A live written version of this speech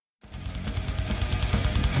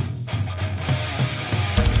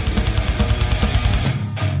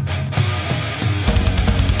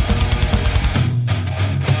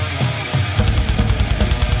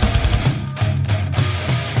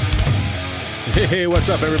Hey, what's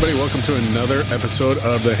up, everybody? Welcome to another episode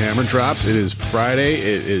of the Hammer Drops. It is Friday.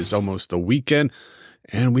 It is almost the weekend,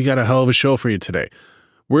 and we got a hell of a show for you today.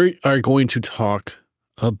 We are going to talk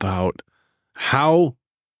about how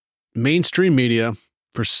mainstream media,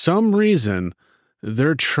 for some reason,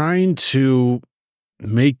 they're trying to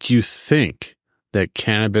make you think that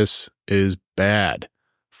cannabis is bad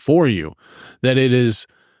for you, that it is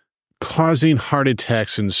causing heart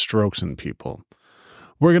attacks and strokes in people.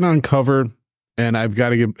 We're going to uncover, and I have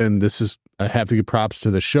to give props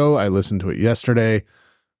to the show. I listened to it yesterday,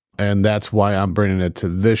 and that's why I'm bringing it to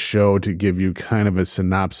this show to give you kind of a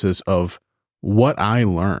synopsis of what I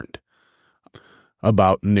learned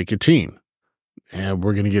about nicotine. And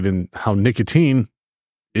we're going to get in how nicotine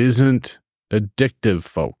isn't addictive,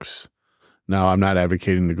 folks. Now, I'm not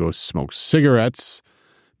advocating to go smoke cigarettes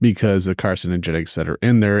because the carcinogenics that are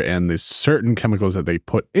in there and the certain chemicals that they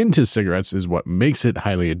put into cigarettes is what makes it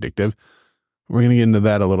highly addictive. We're going to get into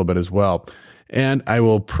that a little bit as well. And I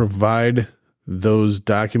will provide those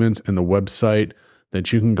documents and the website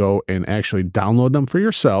that you can go and actually download them for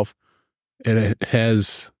yourself. And it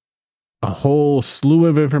has a whole slew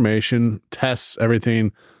of information, tests,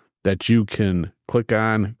 everything that you can click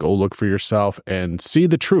on, go look for yourself and see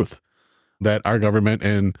the truth that our government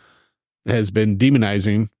has been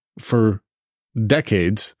demonizing for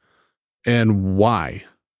decades and why.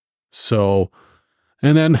 So,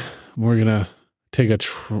 and then we're going to take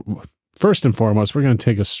first and foremost, we're going to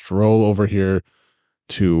take a stroll over here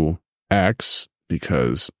to X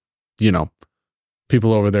because,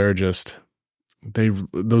 people over there those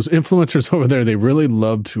influencers over there, they really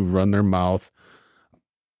love to run their mouth.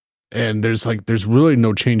 And there's really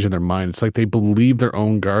no change in their mind. It's like they believe their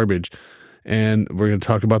own garbage. And we're going to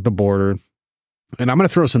talk about the border. And I'm going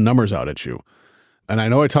to throw some numbers out at you. And I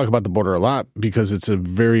know I talk about the border a lot because it's a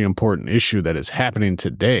very important issue that is happening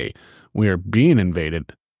today. We are being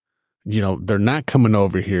invaded. They're not coming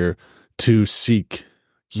over here to seek,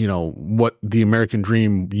 what the American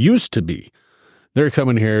dream used to be. They're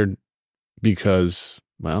coming here because,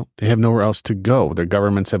 they have nowhere else to go. Their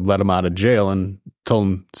governments have let them out of jail and told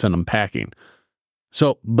them, send them packing.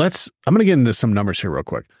 So I'm going to get into some numbers here real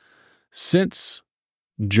quick. Since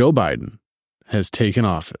Joe Biden has taken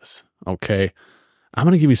office, okay, I'm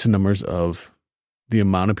going to give you some numbers of the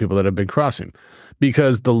amount of people that have been crossing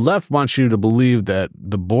because the left wants you to believe that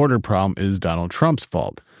the border problem is Donald Trump's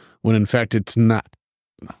fault, when in fact it's not.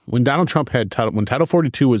 When Donald Trump when Title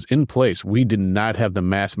 42 was in place, we did not have the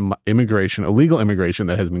mass immigration, illegal immigration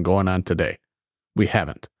that has been going on today. We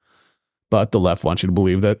haven't. But the left wants you to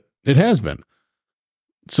believe that it has been.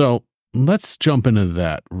 So let's jump into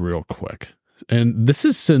that real quick. And this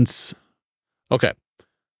is since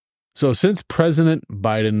President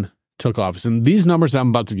Biden took office, and these numbers I'm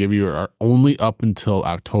about to give you are only up until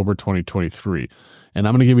October 2023. And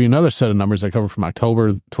I'm going to give you another set of numbers I cover from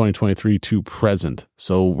October 2023 to present.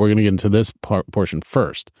 So we're going to get into this portion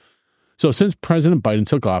first. So since President Biden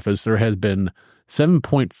took office, there has been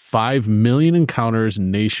 7.5 million encounters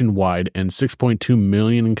nationwide and 6.2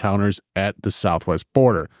 million encounters at the southwest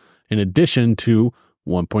border, in addition to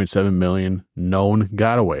 1.7 million known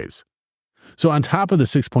gotaways. So on top of the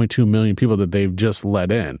 6.2 million people that they've just let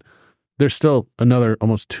in, there's still another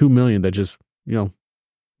almost 2 million that just,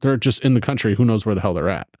 they're just in the country. Who knows where the hell they're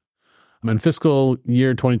at? In fiscal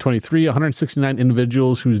year 2023, 169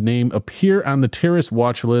 individuals whose name appear on the terrorist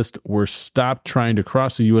watch list were stopped trying to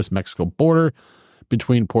cross the U.S.-Mexico border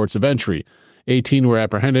between ports of entry. 18 were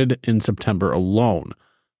apprehended in September alone.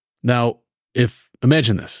 Now,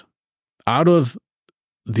 imagine this. Out of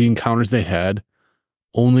the encounters they had,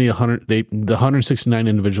 only the 169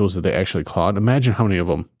 individuals that they actually caught, imagine how many of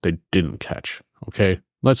them they didn't catch. Okay,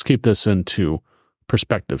 let's keep this into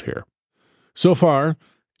perspective here. So far,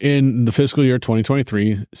 in the fiscal year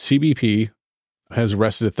 2023, CBP has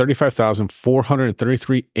arrested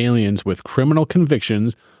 35,433 aliens with criminal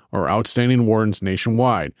convictions or outstanding warrants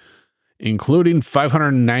nationwide, including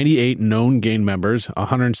 598 known gang members,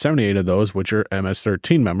 178 of those which are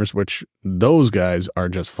MS-13 members, which those guys are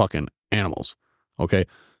just fucking animals. Okay,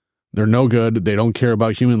 they're no good. They don't care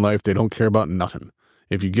about human life. They don't care about nothing.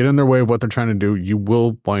 If you get in their way of what they're trying to do, you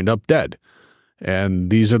will wind up dead. And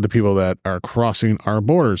these are the people that are crossing our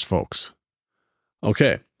borders, folks.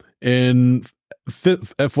 Okay, in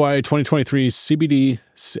FY 2023, CBP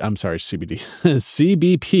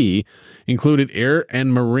included air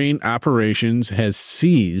and marine operations has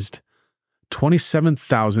seized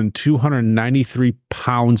 27,293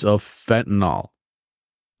 pounds of fentanyl.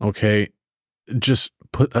 Okay, just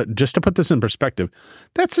to put this in perspective,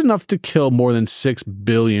 that's enough to kill more than 6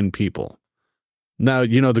 billion people. Now,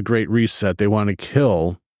 the Great Reset, they want to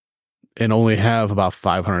kill and only have about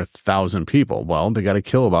 500,000 people. Well, they got to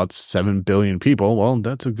kill about 7 billion people. Well,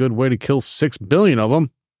 that's a good way to kill 6 billion of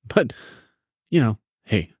them. But,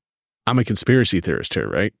 hey, I'm a conspiracy theorist here,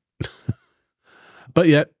 right? But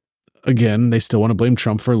yet, again, they still want to blame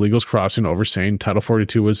Trump for illegals crossing over, saying Title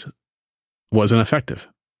 42 wasn't effective,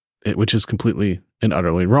 which is completely and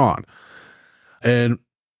utterly wrong. And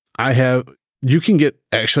you can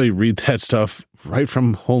actually read that stuff right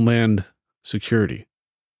from Homeland Security.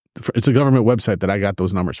 It's a government website that I got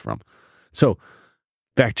those numbers from. So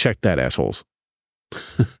fact check that, assholes.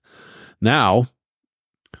 Now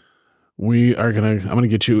I'm going to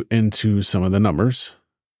get you into some of the numbers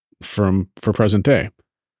for present day.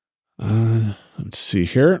 Let's see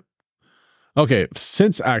here. Okay.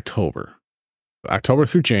 Since October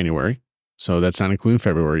through January, so that's not including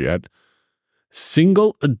February yet,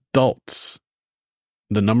 single adults,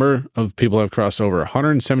 the number of people have crossed over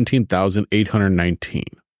 117,819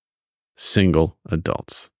 single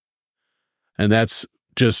adults. And that's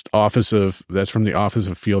from the Office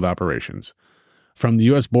of Field Operations. From the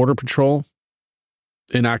U.S. Border Patrol,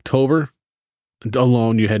 in October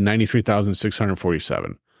alone, you had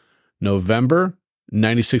 93,647. November,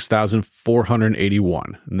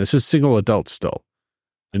 96,481. And this is single adults still.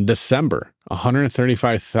 In December,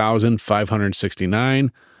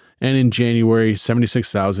 135,569. And in January,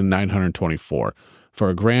 76,924. For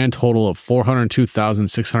a grand total of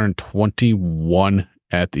 402,621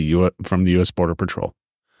 from the U.S. Border Patrol.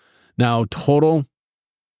 Now, total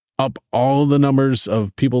up all the numbers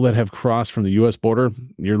of people that have crossed from the U.S. border,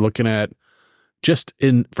 you're looking at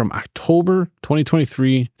from October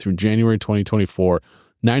 2023 through January 2024,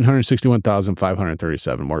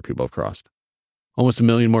 961,537 more people have crossed. Almost 1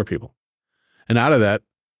 million more people. And out of that,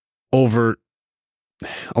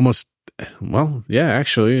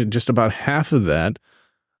 just about half of that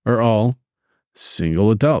are all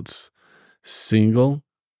single adults. Single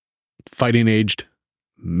fighting-aged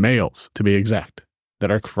males, to be exact, that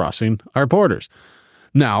are crossing our borders.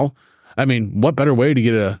 Now, what better way to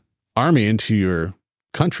get an army into your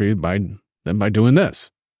country than by doing this?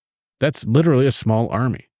 That's literally a small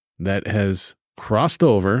army that has crossed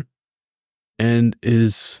over and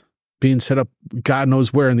is being set up God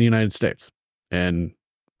knows where in the United States. And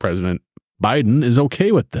President Biden is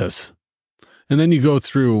okay with this. And then you go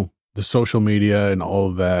through the social media and all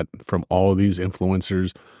of that from all of these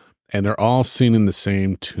influencers, and they're all singing the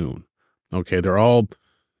same tune. Okay, they're all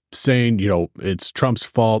saying, it's Trump's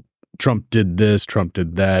fault. Trump did this, Trump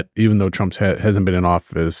did that, even though Trump hasn't been in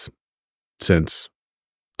office since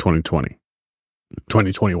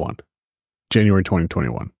 2021, January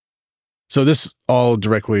 2021. So this all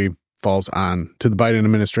directly falls on to the Biden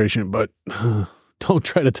administration, but don't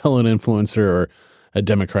try to tell an influencer or a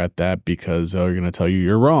Democrat that, because they're going to tell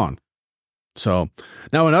you're wrong. So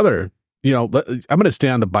now I'm going to stay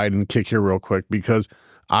on the Biden kick here real quick, because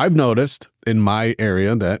I've noticed in my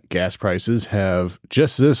area that gas prices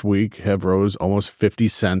just this week rose almost 50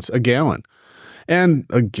 cents a gallon. And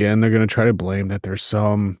again, they're going to try to blame that there's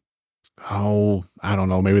some, I don't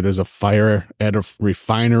know, maybe there's a fire at a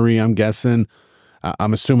refinery, I'm guessing.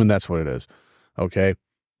 I'm assuming that's what it is. Okay.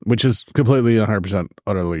 Which is completely 100%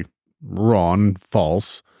 utterly wrong,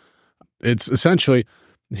 false. It's essentially,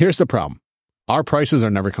 here's the problem. Our prices are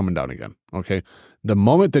never coming down again. Okay. The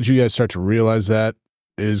moment that you guys start to realize that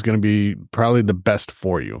is going to be probably the best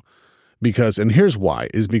for you, and here's why,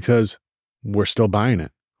 is because we're still buying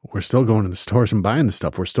it. We're still going to the stores and buying the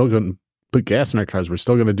stuff. We're still going to put gas in our cars. We're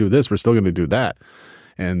still going to do this. We're still going to do that.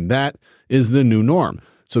 And that is the new norm.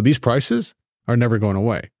 So these prices are never going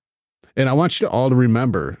away. And I want you all to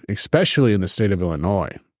remember, especially in the state of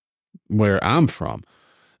Illinois, where I'm from,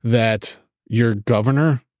 that your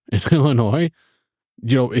governor in Illinois,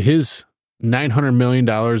 his $900 million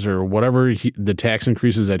or whatever the tax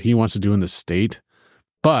increases that he wants to do in the state.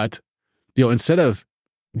 But, instead of,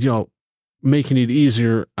 making it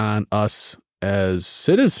easier on us as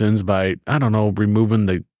citizens by, removing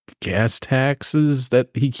the gas taxes that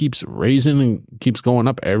he keeps raising and keeps going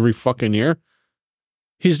up every fucking year,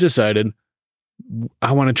 he's decided,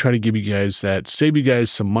 I want to try to save you guys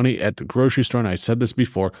some money at the grocery store. And I said this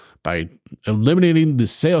before, by eliminating the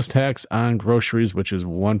sales tax on groceries, which is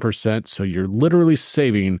 1%. So you're literally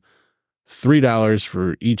saving $3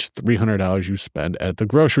 for each $300 you spend at the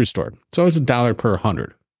grocery store. So it's $1 per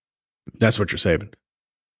 100. That's what you're saving.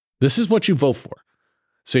 This is what you vote for.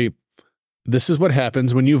 See, this is what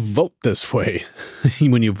happens when you vote this way.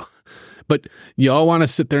 But you all want to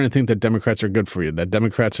sit there and think that Democrats are good for you, that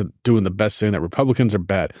Democrats are doing the best thing, that Republicans are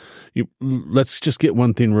bad. Let's just get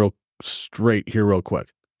one thing real straight here real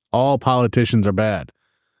quick. All politicians are bad.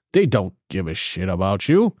 They don't give a shit about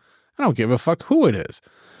you. I don't give a fuck who it is.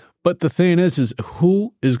 But the thing is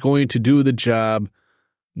who is going to do the job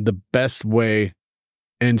the best way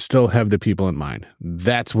and still have the people in mind?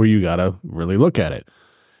 That's where you got to really look at it.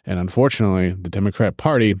 And unfortunately, the Democrat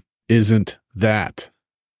Party isn't that.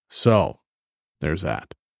 So there's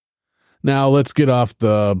that. Now let's get off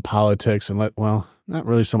the politics and not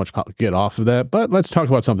really so much get off of that, but let's talk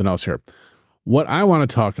about something else here. What I want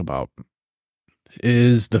to talk about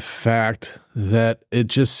is the fact that it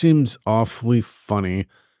just seems awfully funny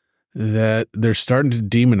that they're starting to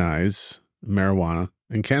demonize marijuana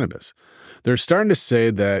and cannabis. They're starting to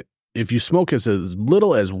say that if you smoke as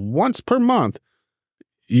little as once per month,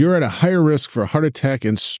 you're at a higher risk for a heart attack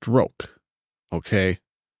and stroke. Okay?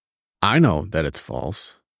 I know that it's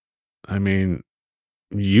false. I mean,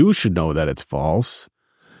 you should know that it's false.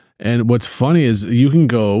 And what's funny is you can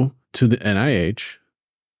go to the NIH,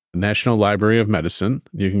 National Library of Medicine.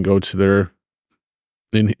 You can go to their,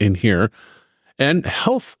 in here, and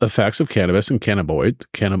health effects of cannabis and cannabinoids,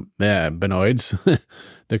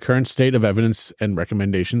 the current state of evidence and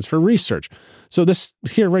recommendations for research. So this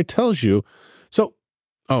here right tells you. So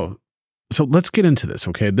let's get into this.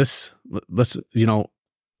 Okay. Let's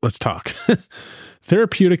talk.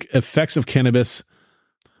 Therapeutic effects of cannabis.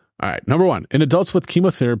 All right. Number 1, in adults with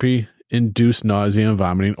chemotherapy induced nausea and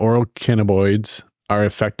vomiting, oral cannabinoids are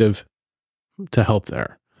effective to help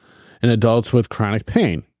there. In adults with chronic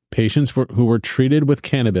pain, patients who were treated with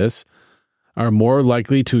cannabis are more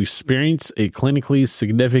likely to experience a clinically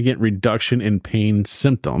significant reduction in pain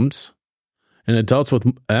symptoms. In adults with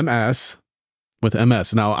MS,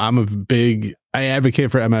 now I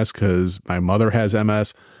advocate for MS because my mother has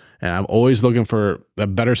MS, and I'm always looking for a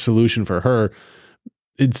better solution for her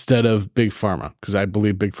instead of Big Pharma, because I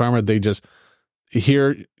believe Big Pharma, they just,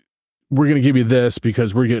 here, we're going to give you this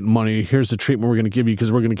because we're getting money. Here's the treatment we're going to give you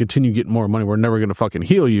because we're going to continue getting more money. We're never going to fucking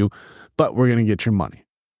heal you, but we're going to get your money,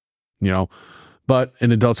 But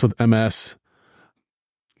in adults with MS,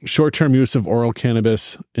 short-term use of oral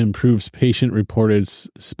cannabis improves patient-reported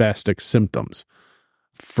spastic symptoms.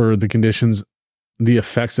 For the conditions, the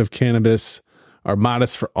effects of cannabis are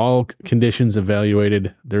modest for all conditions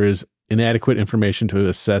evaluated. There is inadequate information to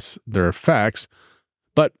assess their effects.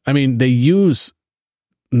 But, I mean, they use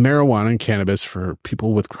marijuana and cannabis for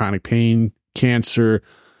people with chronic pain, cancer,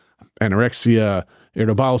 anorexia,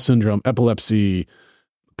 irritable bowel syndrome, epilepsy,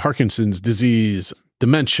 Parkinson's disease,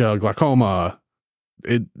 dementia, glaucoma.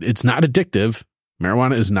 It's not addictive.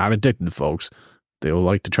 Marijuana is not addictive, folks. They will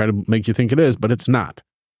like to try to make you think it is, but it's not.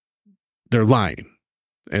 They're lying.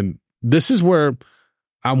 And this is where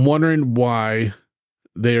I'm wondering why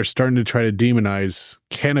they are starting to try to demonize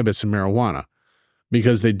cannabis and marijuana,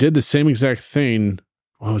 because they did the same exact thing.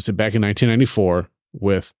 What was it, back in 1994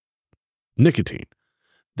 with nicotine?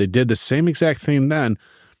 They did the same exact thing then.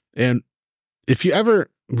 And if you ever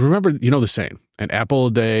remember, the saying, an apple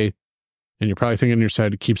a day, and you're probably thinking in your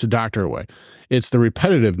head, keeps the doctor away. It's the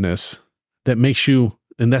repetitiveness that makes you,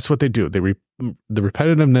 and that's what they do. The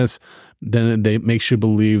repetitiveness, then they makes you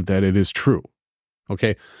believe that it is true.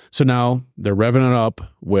 Okay. So now they're revving it up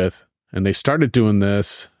and they started doing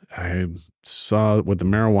this. I saw it with the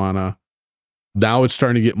marijuana. Now it's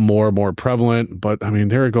starting to get more and more prevalent, but I mean,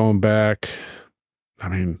 they were going back. I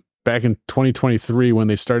mean, back in 2023, when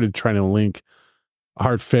they started trying to link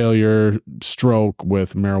heart failure, stroke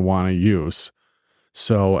with marijuana use.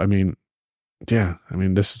 So, I mean,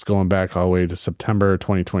 this is going back all the way to September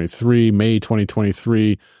 2023, May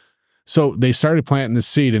 2023. So they started planting the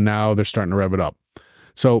seed, and now they're starting to rev it up.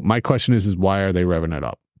 So my question is why are they revving it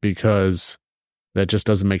up? Because that just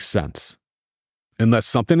doesn't make sense. Unless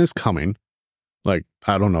something is coming, like,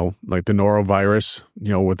 I don't know, like the norovirus,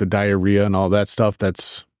 with the diarrhea and all that stuff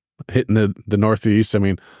that's hitting the Northeast. I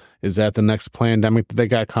mean, is that the next pandemic that they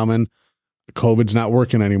got coming? COVID's not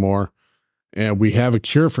working anymore. And we have a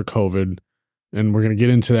cure for COVID. And we're going to get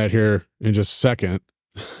into that here in just a second.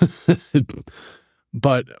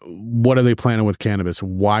 But what are they planning with cannabis?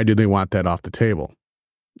 Why do they want that off the table?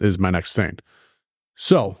 Is my next thing.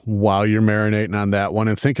 So while you're marinating on that one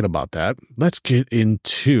and thinking about that, let's get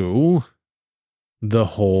into the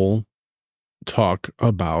whole talk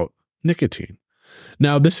about nicotine.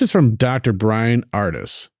 Now, this is from Dr. Brian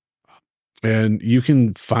Ardis, and you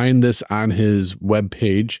can find this on his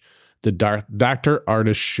webpage, the Dr.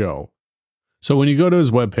 Ardis Show. So when you go to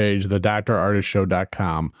his webpage, the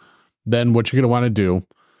drardisshow.com, then what you're going to want to do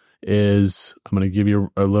is, I'm going to give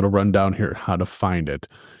you a little rundown here how to find it.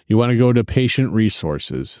 You want to go to patient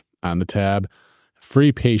resources on the tab,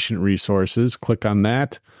 free patient resources, click on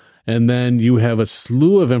that. And then you have a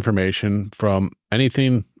slew of information from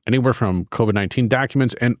anywhere from COVID-19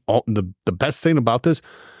 documents. And the best thing about this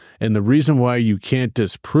And the reason why you can't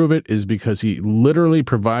disprove it is because he literally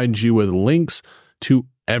provides you with links to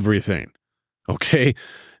everything. Okay.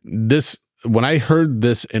 When I heard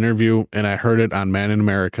this interview and I heard it on Man in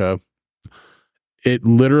America, it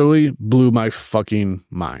literally blew my fucking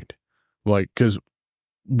mind. Like, because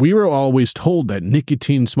we were always told that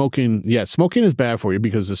smoking is bad for you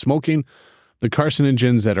because the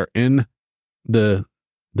carcinogens that are in the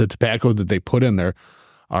tobacco that they put in there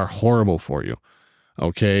are horrible for you.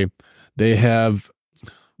 Okay. They have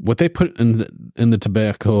what they put in the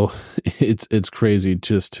tobacco. It's crazy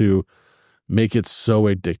just to make it so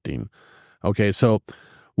addicting. Okay. So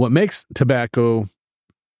what makes tobacco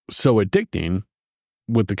so addicting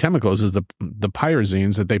with the chemicals is the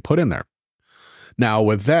pyrazines that they put in there. Now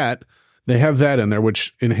with that, they have that in there,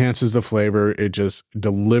 which enhances the flavor. It just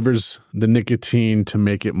delivers the nicotine to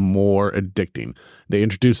make it more addicting. They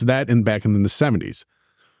introduced that back in the 70s.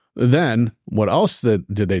 Then what else did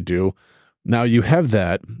they do? Now you have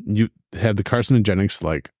that. You have the carcinogenics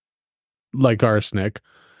like arsenic.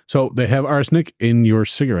 So they have arsenic in your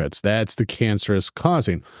cigarettes. That's the cancerous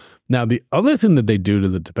causing. Now the other thing that they do to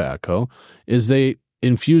the tobacco is they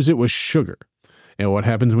infuse it with sugar. And what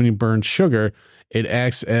happens when you burn sugar? It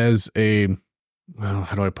acts as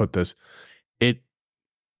how do I put this? It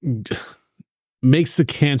makes the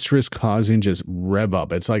cancerous causing just rev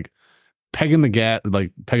up. It's like pegging the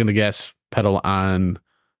gas pedal on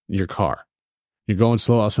your car. You're going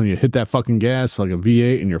slow, all of a sudden you hit that fucking gas like a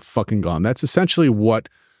V8 and you're fucking gone. That's essentially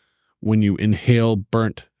when you inhale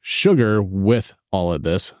burnt sugar with all of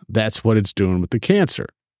this, that's what it's doing with the cancer.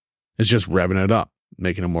 It's just revving it up,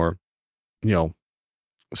 making it more,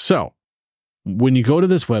 So when you go to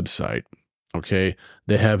this website, okay,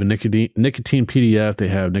 they have a nicotine PDF, they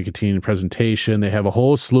have nicotine presentation, they have a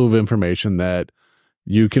whole slew of information that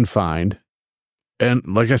you can find. And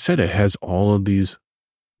like I said, it has all of these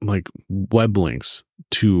like web links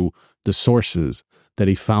to the sources that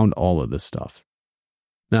he found all of this stuff.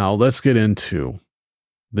 Now let's get into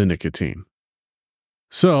the nicotine.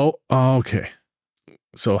 So, okay.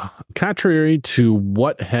 So contrary to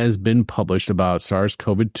what has been published about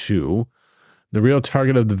SARS-CoV-2, the real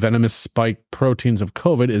target of the venomous spike proteins of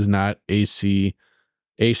COVID is not ACE2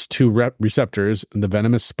 receptors. The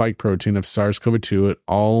venomous spike protein of SARS-CoV-2 and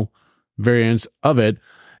all variants of it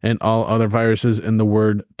and all other viruses in the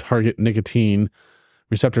word target nicotine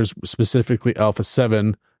receptors, specifically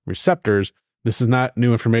alpha-7 receptors. This is not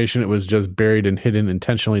new information. It was just buried and hidden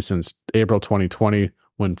intentionally since April 2020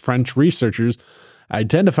 when French researchers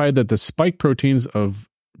identified that the spike proteins of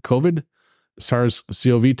COVID,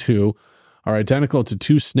 SARS-CoV-2, are identical to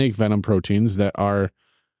two snake venom proteins that are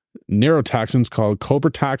neurotoxins called cobra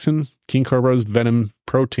toxin, king cobra's venom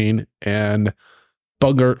protein, and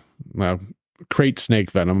crate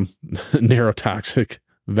snake venom, neurotoxic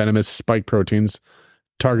venomous spike proteins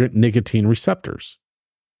target nicotine receptors.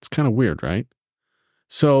 It's kind of weird, right?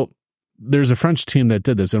 So there's a French team that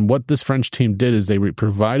did this, and what this French team did is they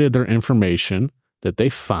provided their information that they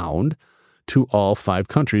found to all 5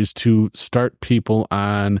 countries to start people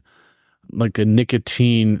on like a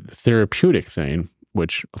nicotine therapeutic thing,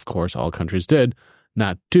 which of course all countries did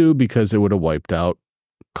not do because it would have wiped out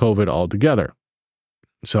COVID altogether.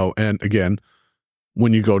 So, and again,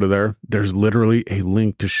 when you go to there's literally a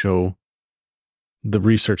link to show the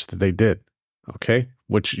research that they did. Okay.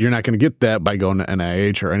 Which you're not going to get that by going to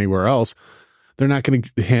NIH or anywhere else. They're not going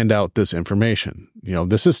to hand out this information.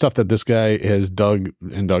 This is stuff that this guy has dug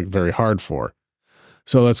very hard for.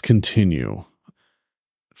 So let's continue.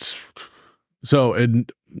 So the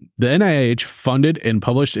NIH funded and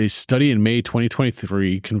published a study in May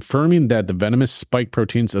 2023 confirming that the venomous spike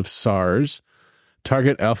proteins of SARS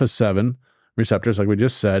target alpha-7 receptors, like we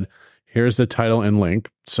just said. Here's the title and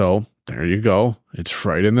link. So there you go. It's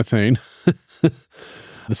right in the thing.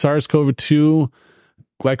 The SARS-CoV-2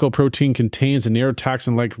 glycoprotein contains a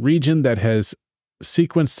neurotoxin-like region that has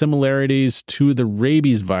sequence similarities to the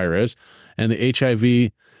rabies virus and the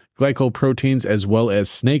HIV glycoproteins, as well as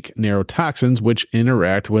snake neurotoxins, which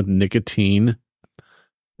interact with nicotine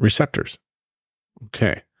receptors.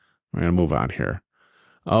 Okay, we're going to move on here.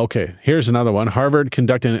 Okay, here's another one. Harvard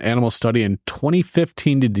conducted an animal study in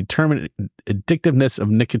 2015 to determine addictiveness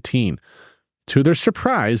of nicotine. To their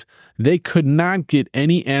surprise, they could not get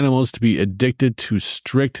any animals to be addicted to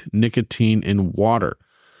strict nicotine in water.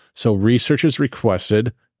 So researchers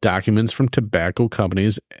requested documents from tobacco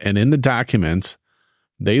companies, and in the documents,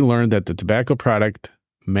 they learned that the tobacco product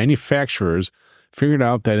manufacturers figured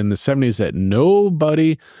out that in the 70s that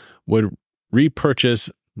nobody would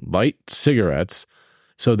repurchase light cigarettes,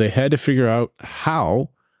 so they had to figure out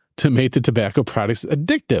how to make the tobacco products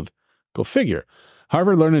addictive. Go figure.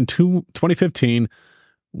 Harvard learned in 2015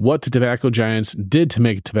 what the tobacco giants did to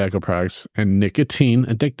make tobacco products and nicotine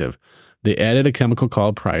addictive. They added a chemical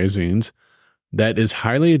called pyrazines that is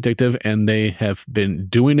highly addictive, and they have been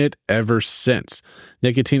doing it ever since.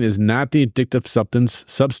 Nicotine is not the addictive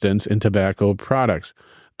substance in tobacco products.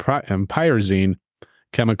 Pyrazine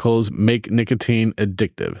chemicals make nicotine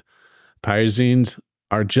addictive. Pyrazines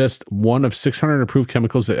are just one of 600 approved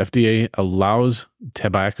chemicals that FDA allows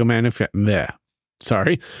tobacco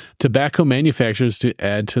manufacturers to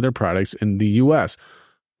add to their products in the U.S.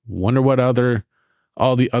 Wonder what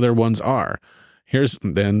all the other ones are. Here's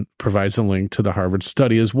then provides a link to the Harvard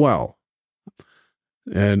study as well.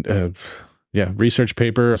 And research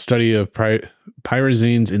paper, a study of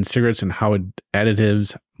pyrazines in cigarettes and how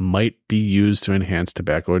additives might be used to enhance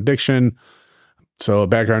tobacco addiction. So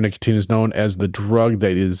background nicotine is known as the drug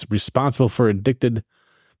that is responsible for addicted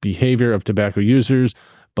behavior of tobacco users,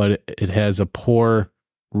 but it has a poor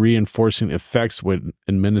reinforcing effects when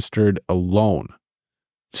administered alone.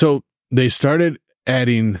 So they started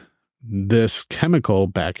adding this chemical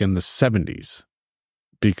back in the 70s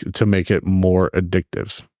to make it more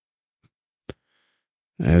addictive.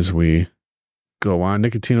 As we go on,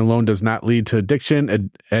 nicotine alone does not lead to addiction.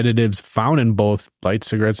 Additives found in both light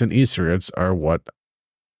cigarettes and e-cigarettes are what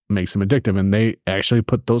makes them addictive, and they actually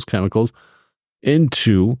put those chemicals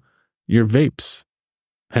into your vapes,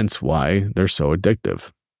 hence why they're so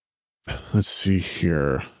addictive. Let's see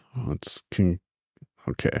here.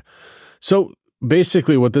 Okay. So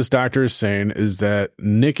basically what this doctor is saying is that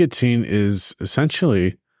nicotine is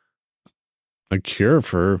essentially a cure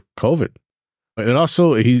for COVID. It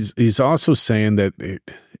also, he's also saying that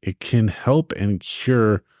it can help and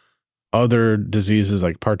cure other diseases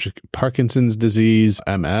like Parkinson's disease,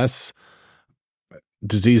 MS,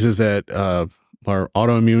 diseases that are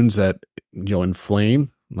autoimmunes that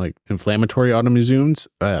inflame, like inflammatory autoimmune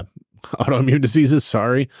diseases.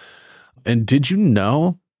 Sorry. And did you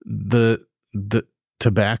know the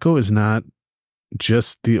tobacco is not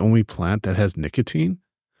just the only plant that has nicotine?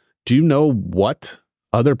 Do you know what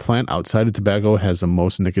other plant outside of tobacco has the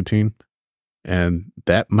most nicotine? And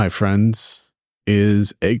that, my friends,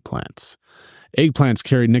 is eggplants. Eggplants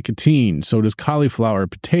carry nicotine. So does cauliflower,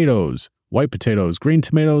 potatoes, white potatoes, green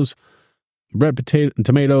tomatoes, red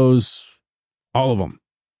tomatoes. All of them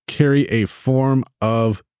carry a form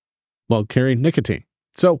of, carry nicotine.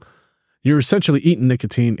 So you're essentially eating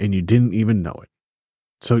nicotine and you didn't even know it.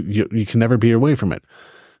 So you can never be away from it,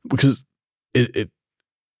 because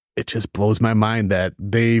it just blows my mind that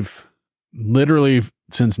they've literally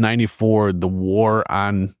since 94, the war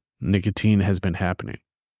on nicotine has been happening.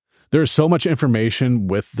 There's so much information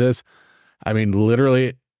with this. I mean,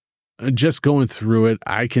 literally just going through it,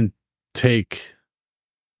 I can take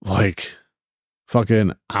like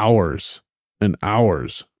fucking hours and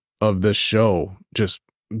hours of this show just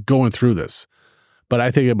going through this. But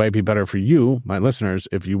I think it might be better for you, my listeners,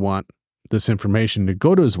 if you want this information, to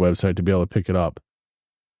go to his website to be able to pick it up.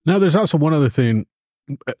 Now, there's also one other thing,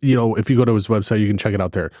 if you go to his website, you can check it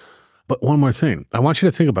out there. But one more thing, I want you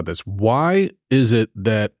to think about this. Why is it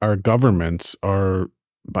that our governments are,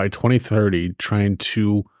 by 2030, trying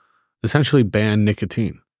to essentially ban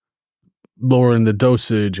nicotine, lowering the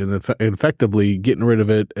dosage and effectively getting rid of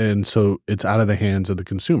it, and so it's out of the hands of the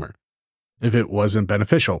consumer if it wasn't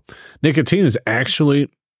beneficial? Nicotine is actually,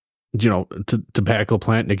 tobacco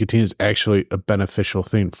plant, nicotine is actually a beneficial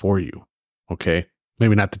thing for you, okay?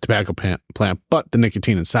 Maybe not the tobacco plant, but the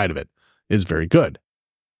nicotine inside of it is very good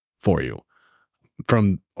for you.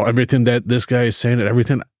 From everything that this guy is saying and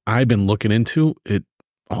everything I've been looking into, it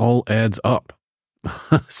all adds up.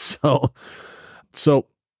 So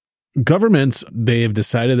governments, they have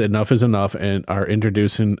decided that enough is enough and are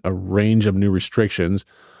introducing a range of new restrictions.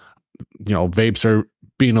 Vapes are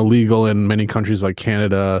being illegal in many countries like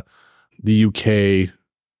Canada, the UK,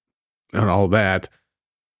 and all that.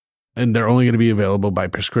 And they're only going to be available by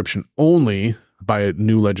prescription only by a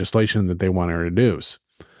new legislation that they want to introduce.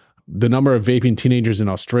 The number of vaping teenagers in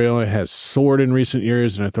Australia has soared in recent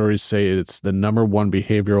years, and authorities say it's the number one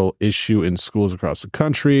behavioral issue in schools across the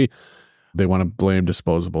country. They want to blame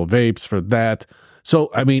disposable vapes for that. So,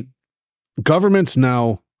 I mean, governments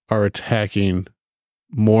now are attacking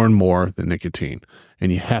more and more the nicotine, and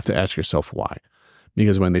you have to ask yourself why.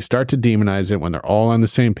 Because when they start to demonize it, when they're all on the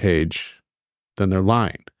same page, then they're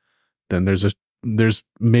lying. Then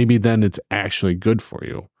maybe then it's actually good for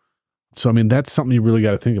you. So, I mean, that's something you really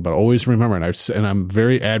got to think about. Always remember, and I'm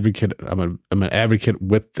very advocate. I'm an advocate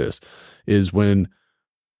with this, is when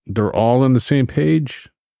they're all on the same page,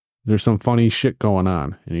 there's some funny shit going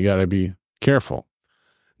on, and you got to be careful.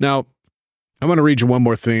 Now, I'm going to read you one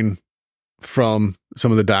more thing from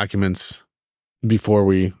some of the documents before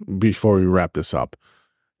we wrap this up.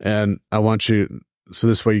 And I want you, so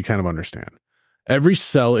this way you kind of understand. Every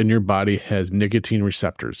cell in your body has nicotine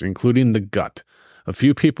receptors, including the gut. A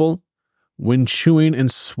few people, when chewing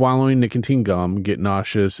and swallowing nicotine gum, get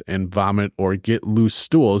nauseous and vomit or get loose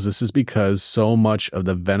stools. This is because so much of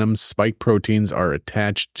the venom spike proteins are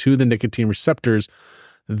attached to the nicotine receptors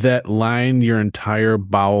that line your entire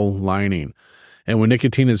bowel lining. And when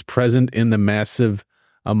nicotine is present in the massive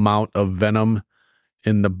amount of venom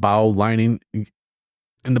in the bowel lining,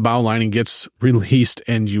 gets released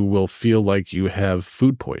and you will feel like you have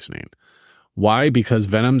food poisoning. Why? Because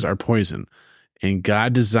venoms are poison. And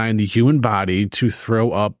God designed the human body to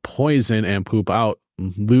throw up poison and poop out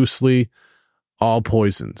loosely all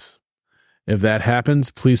poisons. If that happens,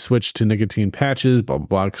 please switch to nicotine patches, blah,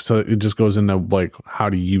 blah, blah. So it just goes into like how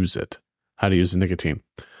to use it, how to use the nicotine.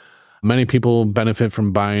 Many people benefit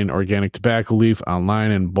from buying organic tobacco leaf online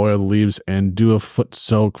and boil the leaves and do a foot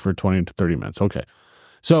soak for 20 to 30 minutes. Okay.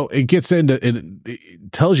 So it gets into,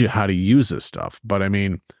 it tells you how to use this stuff. But I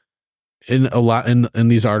mean, in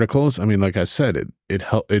these articles, I mean, like I said,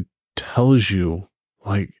 it tells you,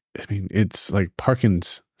 like, I mean, it's like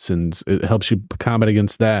Parkinson's. It helps you combat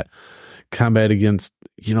against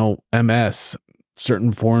MS,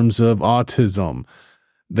 certain forms of autism,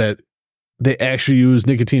 that they actually use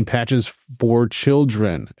nicotine patches for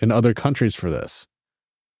children in other countries for this.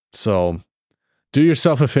 So do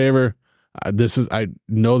yourself a favor. I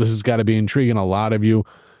know this has got to be intriguing a lot of you.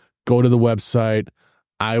 Go to the website.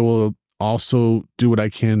 I will also do what I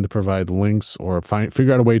can to provide links or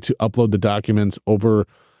figure out a way to upload the documents over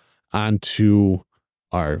onto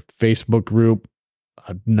our Facebook group.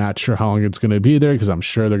 I'm not sure how long it's going to be there because I'm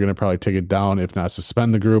sure they're going to probably take it down, if not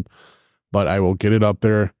suspend the group, but I will get it up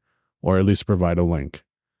there or at least provide a link.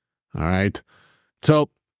 All right. So,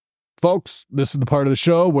 folks, this is the part of the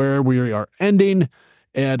show where we are ending,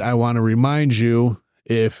 and I want to remind you,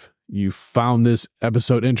 if you found this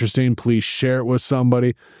episode interesting, please share it with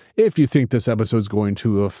somebody. If you think this episode is going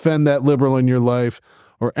to offend that liberal in your life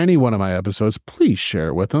or any one of my episodes, please share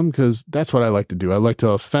it with them, because that's what I like to do. I like to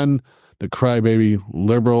offend the crybaby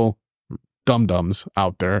liberal dum-dums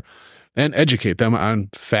out there and educate them on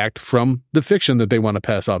fact from the fiction that they want to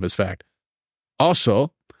pass off as fact.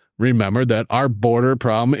 Also, remember that our border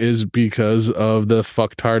problem is because of the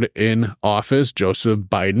fucktard in office, Joseph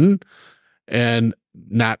Biden, and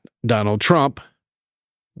not Donald Trump.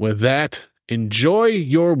 With that, enjoy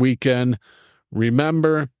your weekend.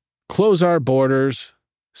 Remember, close our borders,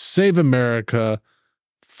 save America,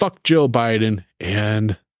 fuck Joe Biden,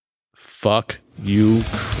 and fuck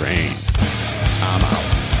Ukraine.